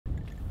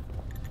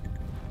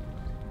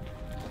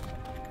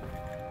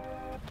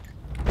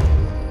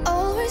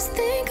always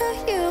think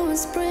of you when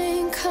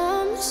spring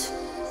comes,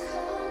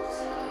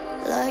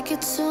 like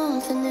it's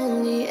something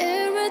in the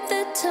air at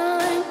that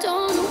time.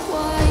 Don't know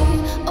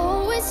why,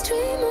 always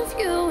dream of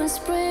you when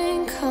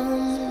spring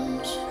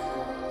comes.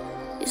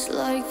 It's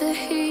like the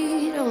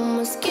heat on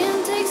my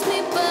skin takes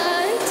me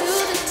back to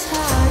the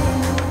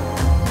time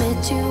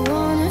met you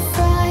on a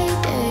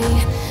Friday,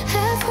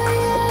 halfway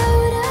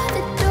out at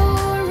the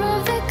door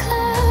of the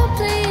club,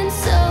 playing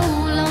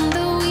soul on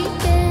the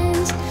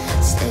weekends,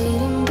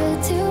 stayed in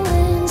bed till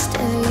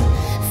Wednesday,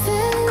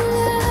 fell in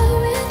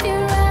love with you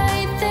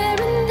right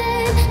there and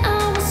then. I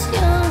was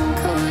young,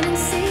 couldn't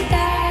see that.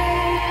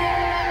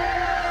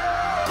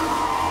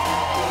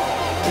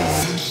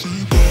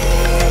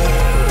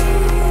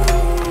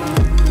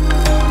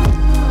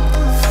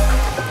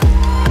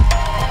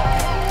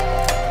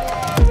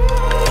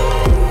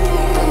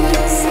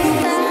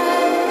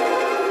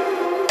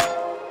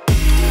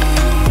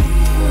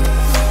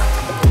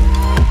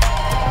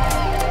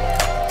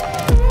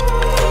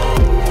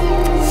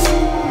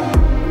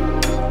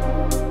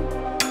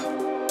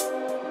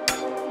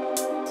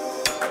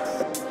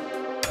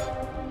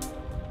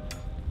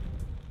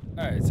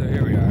 Alright, so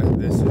here we are.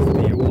 This is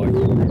the Owyhee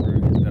River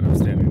that I'm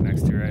standing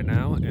next to right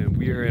now, and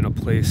we are in a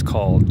place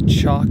called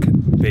Chalk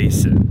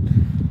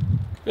Basin.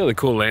 Really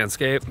cool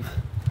landscape.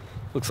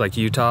 Looks like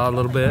Utah a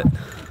little bit.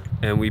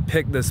 And we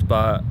picked this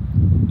spot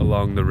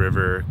along the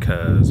river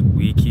because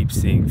we keep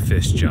seeing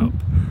fish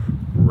jump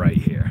right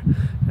here.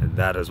 And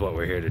that is what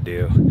we're here to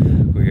do.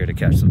 We're here to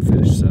catch some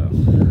fish, so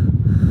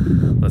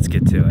let's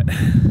get to it.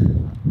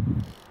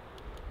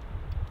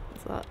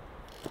 What's that?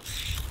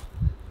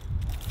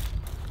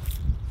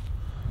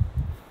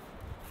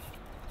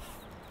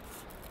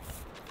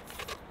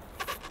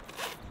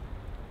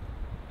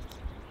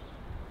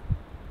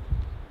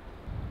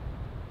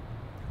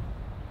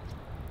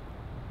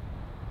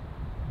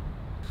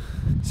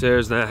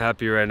 Sarah's not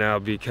happy right now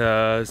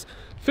because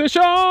fish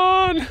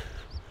on!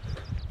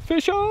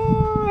 Fish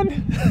on!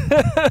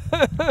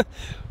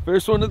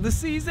 First one of the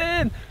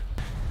season!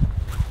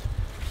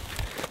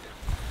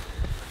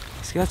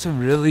 He's got some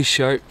really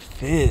sharp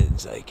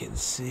fins, I can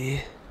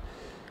see.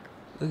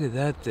 Look at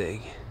that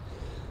thing.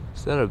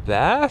 Is that a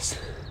bass?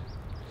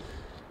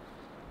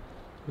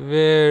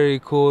 Very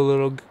cool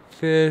little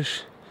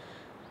fish.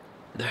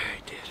 Alright,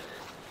 dude.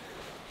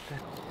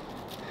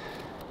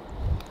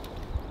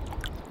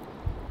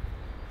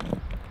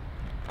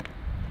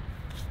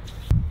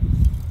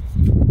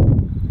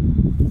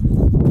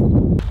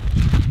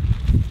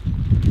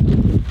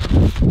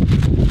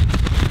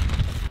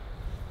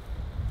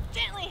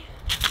 Gently.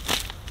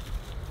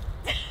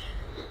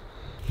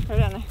 Right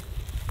down there.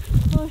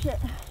 Oh shit.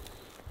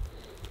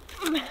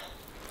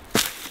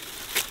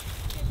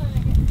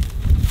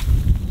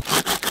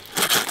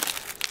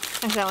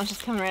 Actually, that one's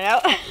just coming right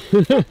out.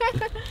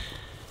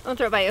 I'll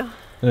throw it by you.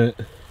 Alright.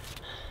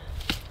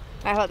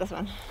 I hold this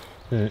one.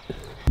 Alright.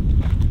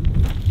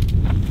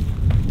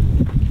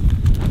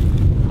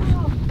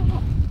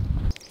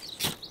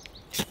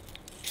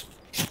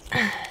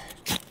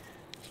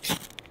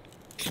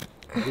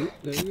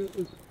 There you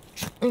go.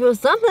 There goes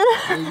something.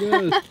 There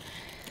you go.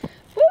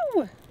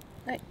 Woo!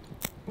 Right.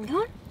 Come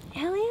on.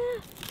 Hell yeah.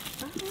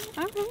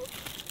 Okay.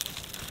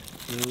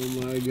 Oh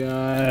my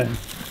god.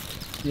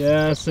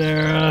 Yeah,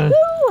 Sarah.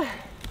 Woo!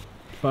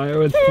 Fire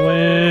with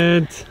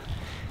flint.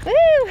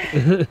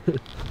 Woo!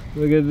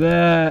 Look at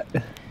that.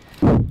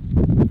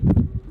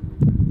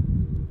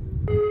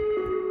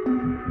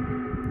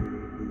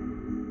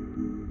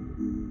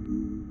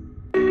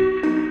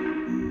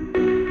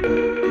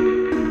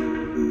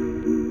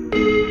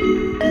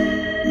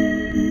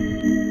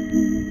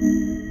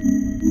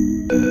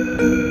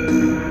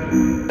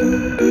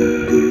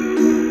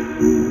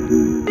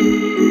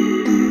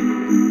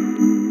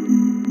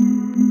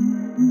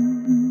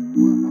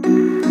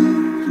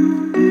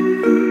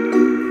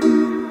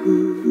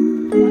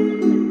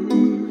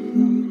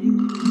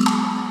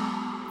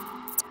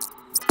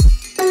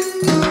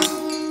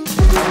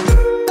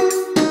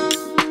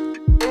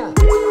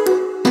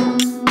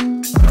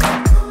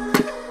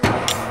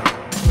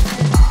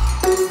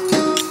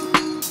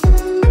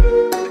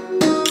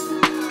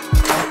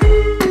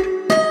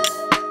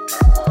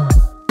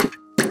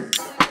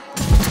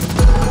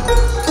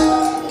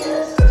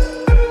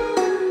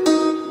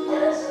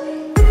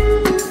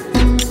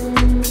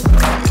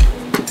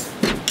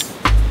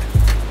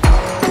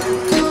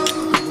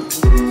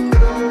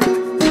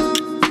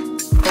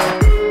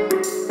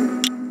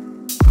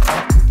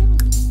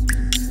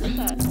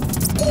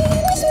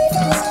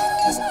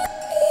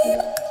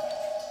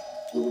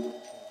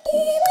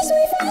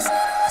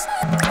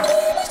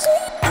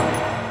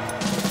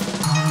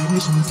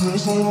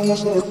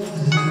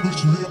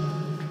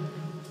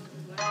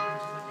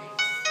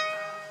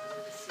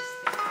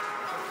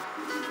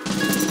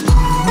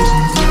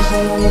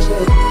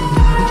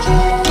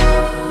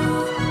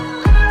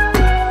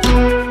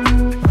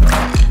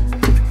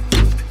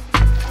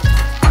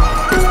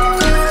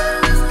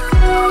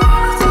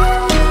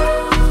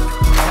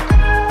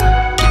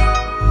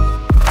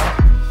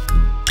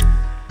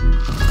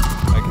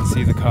 I can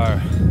see the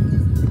car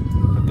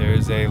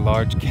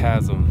large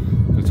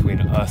chasm between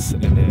us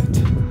and it.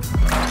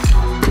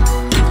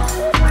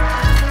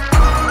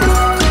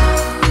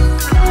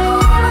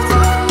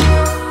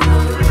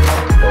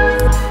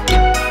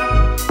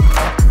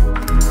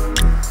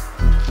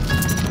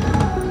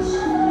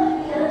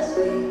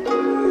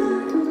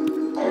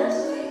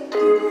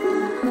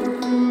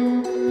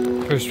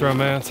 First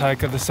romance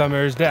hike of the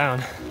summer is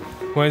down.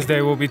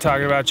 Wednesday we'll be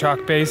talking about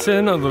Chalk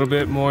Basin a little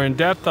bit more in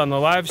depth on the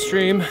live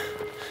stream.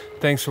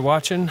 Thanks for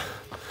watching.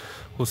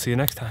 We'll see you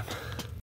next time.